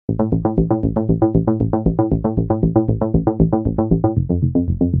Hey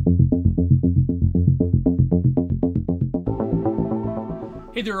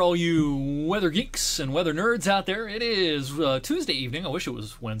there, all you weather geeks and weather nerds out there. It is Tuesday evening. I wish it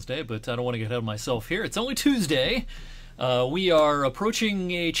was Wednesday, but I don't want to get ahead of myself here. It's only Tuesday. We are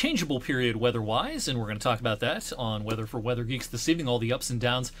approaching a changeable period weather-wise, and we're going to talk about that on Weather for Weather Geeks this evening, all the ups and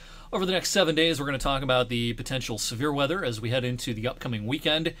downs. Over the next 7 days, we're going to talk about the potential severe weather as we head into the upcoming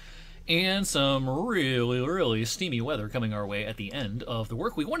weekend, and some really, really steamy weather coming our way at the end of the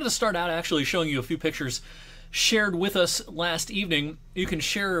work week. Wanted to start out actually showing you a few pictures shared with us last evening. You can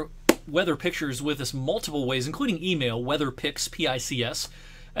share weather pictures with us multiple ways, including email, weatherpics, P-I-C-S,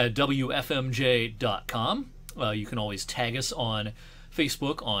 at wfmj.com. You can always tag us on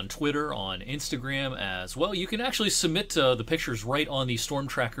Facebook, on Twitter, on Instagram as well. You can actually submit the pictures right on the Storm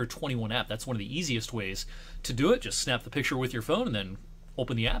Tracker 21 app. That's one of the easiest ways to do it. Just snap the picture with your phone and then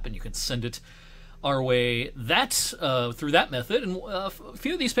open the app and you can send it our way through that method. And a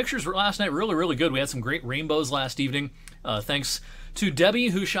few of these pictures were last night really, really good. We had some great rainbows last evening. Thanks to Debbie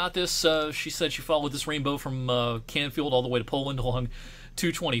who shot this. She said she followed this rainbow from Canfield all the way to Poland along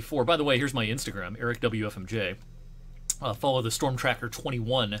 224. By the way, here's my Instagram, EricWFMJ. Follow the Storm Tracker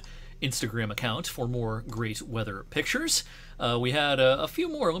 21 Instagram account for more great weather pictures. We had a few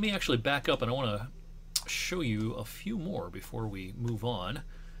more. Let me actually back up, and I want to show you a few more before we move on.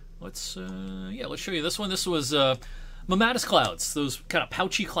 Let's show you this one. This was mammatus clouds, those kind of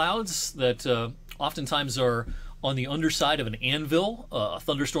pouchy clouds that oftentimes are on the underside of an anvil, a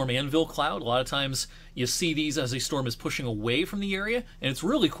thunderstorm anvil cloud. A lot of times you see these as a storm is pushing away from the area, and it's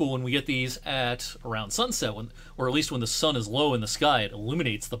really cool when we get these at around sunset, or at least when the sun is low in the sky. It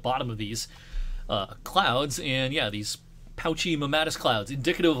illuminates the bottom of these clouds, and yeah, these pouchy mammatus clouds,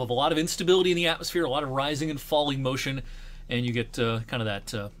 indicative of a lot of instability in the atmosphere, a lot of rising and falling motion, and you get kind of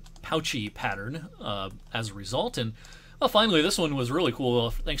that pouchy pattern as a result. And well, finally, this one was really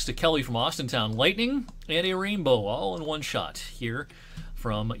cool, thanks to Kelly from Austintown. Lightning and a rainbow all in one shot here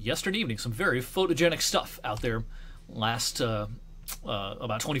from yesterday evening. Some very photogenic stuff out there last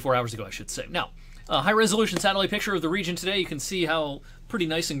about 24 hours ago, I should say. Now, high-resolution satellite picture of the region today. You can see how pretty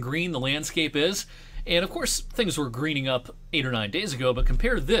nice and green the landscape is. And, of course, things were greening up 8 or 9 days ago, but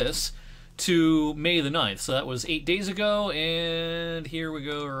compare this to May the 9th. So that was 8 days ago, and here we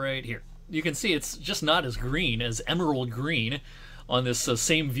go right here. You can see it's just not as green, as emerald green, on this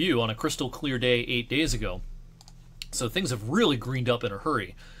same view on a crystal clear day 8 days ago. So things have really greened up in a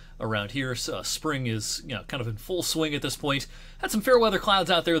hurry around here. Spring is kind of in full swing at this point. Had some fair weather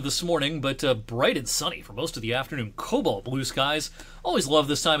clouds out there this morning, but bright and sunny for most of the afternoon. Cobalt blue skies. Always love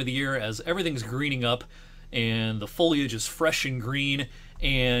this time of the year as everything's greening up and the foliage is fresh and green.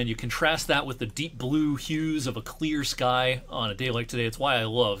 And you contrast that with the deep blue hues of a clear sky on a day like today. It's why I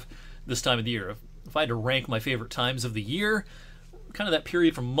love this time of the year. If I had to rank my favorite times of the year, kind of that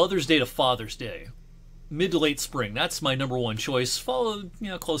period from Mother's Day to Father's Day, mid to late spring, that's my number one choice, followed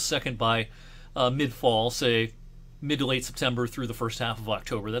close second by mid-fall, say mid to late September through the first half of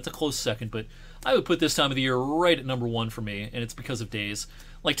October. That's a close second, but I would put this time of the year right at number one for me, and it's because of days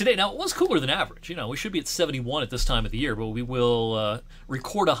like today. Now, it was cooler than average. We should be at 71 at this time of the year, but we will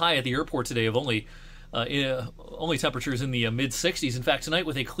record a high at the airport today of only temperatures in the mid-60s. In fact, tonight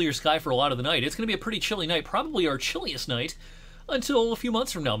with a clear sky for a lot of the night, it's going to be a pretty chilly night, probably our chilliest night until a few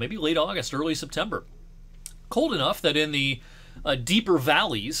months from now, maybe late August, early September. Cold enough that in the deeper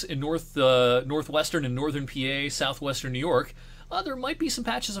valleys in northwestern and northern PA, southwestern New York, there might be some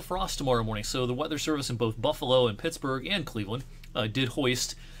patches of frost tomorrow morning. So the Weather Service in both Buffalo and Pittsburgh and Cleveland did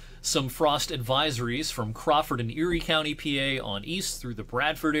hoist some frost advisories from Crawford and Erie County, PA, on east through the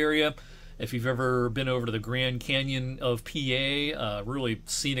Bradford area. If you've ever been over to the Grand Canyon of PA, really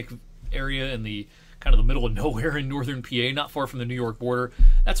scenic area in the kind of the middle of nowhere in northern PA, not far from the New York border.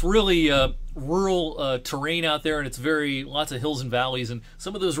 That's really rural terrain out there, and it's lots of hills and valleys, and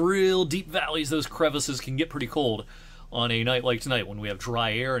some of those real deep valleys, those crevices, can get pretty cold on a night like tonight when we have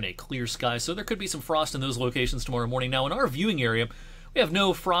dry air and a clear sky. So there could be some frost in those locations tomorrow morning. Now, in our viewing area, we have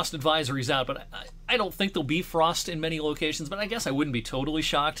no frost advisories out, but I don't think there'll be frost in many locations, but I guess I wouldn't be totally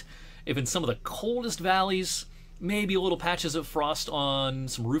shocked if in some of the coldest valleys, maybe a little patches of frost on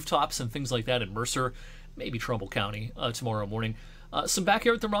some rooftops and things like that in Mercer, maybe Trumbull County tomorrow morning. Some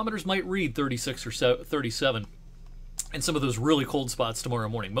backyard thermometers might read 36 or 37 in some of those really cold spots tomorrow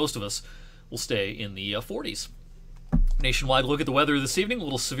morning. Most of us will stay in the 40s. Nationwide look at the weather this evening. A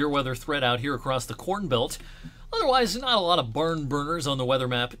little severe weather threat out here across the Corn Belt. Otherwise, not a lot of barn burners on the weather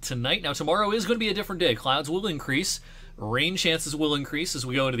map tonight. Now, tomorrow is going to be a different day. Clouds will increase. Rain chances will increase as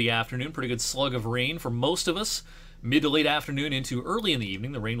we go into the afternoon. Pretty good slug of rain for most of us. Mid to late afternoon into early in the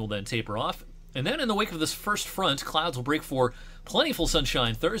evening, the rain will then taper off. And then in the wake of this first front, clouds will break for plentiful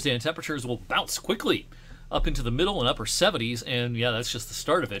sunshine Thursday, and temperatures will bounce quickly up into the middle and upper 70s, and yeah, that's just the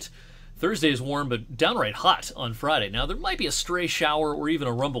start of it. Thursday is warm, but downright hot on Friday. Now, there might be a stray shower or even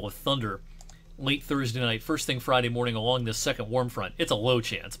a rumble of thunder late Thursday night, first thing Friday morning along this second warm front. It's a low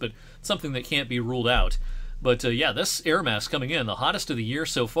chance, but something that can't be ruled out. But yeah, this air mass coming in, the hottest of the year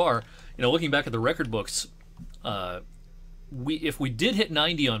so far. You know, looking back at the record books, if we did hit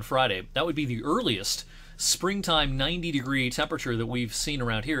 90 on Friday, that would be the earliest springtime 90-degree temperature that we've seen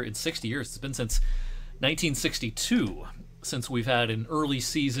around here in 60 years. It's been since 1962 since we've had an early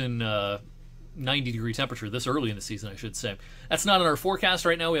season 90-degree temperature, this early in the season, I should say. That's not in our forecast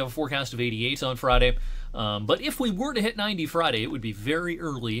right now. We have a forecast of 88 on Friday. But if we were to hit 90 Friday, it would be very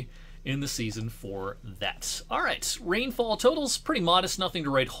early in the season for that. All right, rainfall totals, pretty modest, nothing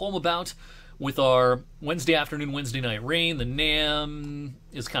to write home about. With our Wednesday afternoon, Wednesday night rain, the NAM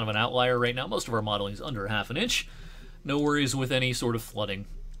is kind of an outlier right now. Most of our modeling is under half an inch. No worries with any sort of flooding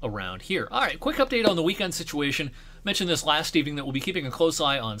around here. All right, quick update on the weekend situation. Mentioned this last evening that we'll be keeping a close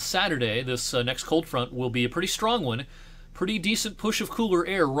eye on Saturday. This next cold front will be a pretty strong one. Pretty decent push of cooler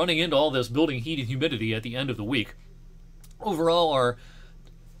air running into all this building heat and humidity at the end of the week. Overall, our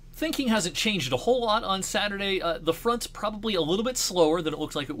thinking hasn't changed a whole lot on Saturday. The front's probably a little bit slower than it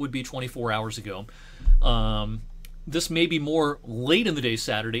looks like it would be 24 hours ago. This may be more late in the day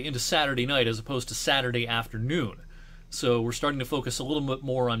Saturday into Saturday night as opposed to Saturday afternoon. So we're starting to focus a little bit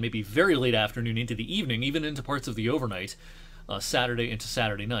more on maybe very late afternoon into the evening, even into parts of the overnight, Saturday into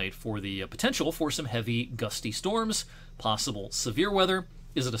Saturday night, for the potential for some heavy gusty storms, possible severe weather.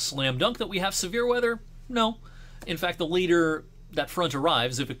 Is it a slam dunk that we have severe weather? No. In fact, the later that front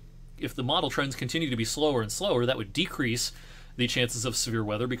arrives, if the model trends continue to be slower and slower, that would decrease the chances of severe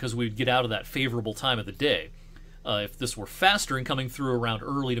weather because we'd get out of that favorable time of the day. If this were faster and coming through around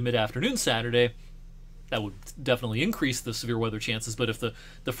early to mid-afternoon Saturday, that would definitely increase the severe weather chances. But if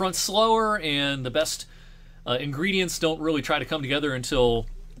the front's slower and the best ingredients don't really try to come together until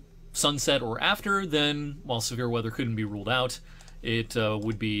sunset or after, then while severe weather couldn't be ruled out, it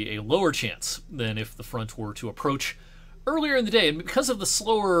would be a lower chance than if the front were to approach earlier in the day. And because of the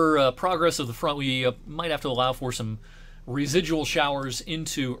slower progress of the front, we might have to allow for some residual showers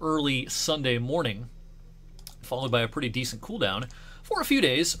into early Sunday morning, followed by a pretty decent cool down for a few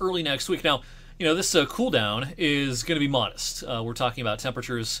days early next week. Now, you know, this cool down is going to be modest. We're talking about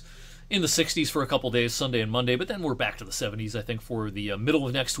temperatures in the 60s for a couple days, Sunday and Monday, but then we're back to the 70s, I think, for the middle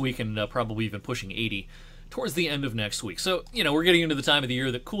of next week, and probably even pushing 80 towards the end of next week. So, you know, we're getting into the time of the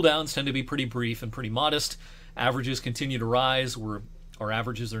year that cool downs tend to be pretty brief and pretty modest. Averages continue to rise. Our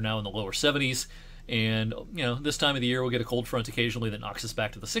averages are now in the lower 70s. And, you know, this time of the year we'll get a cold front occasionally that knocks us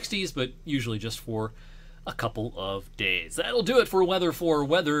back to the 60s, but usually just for a couple of days. That'll do it for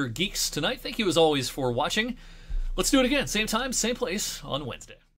Weather Geeks tonight. Thank you as always for watching. Let's do it again. Same time, same place on Wednesday.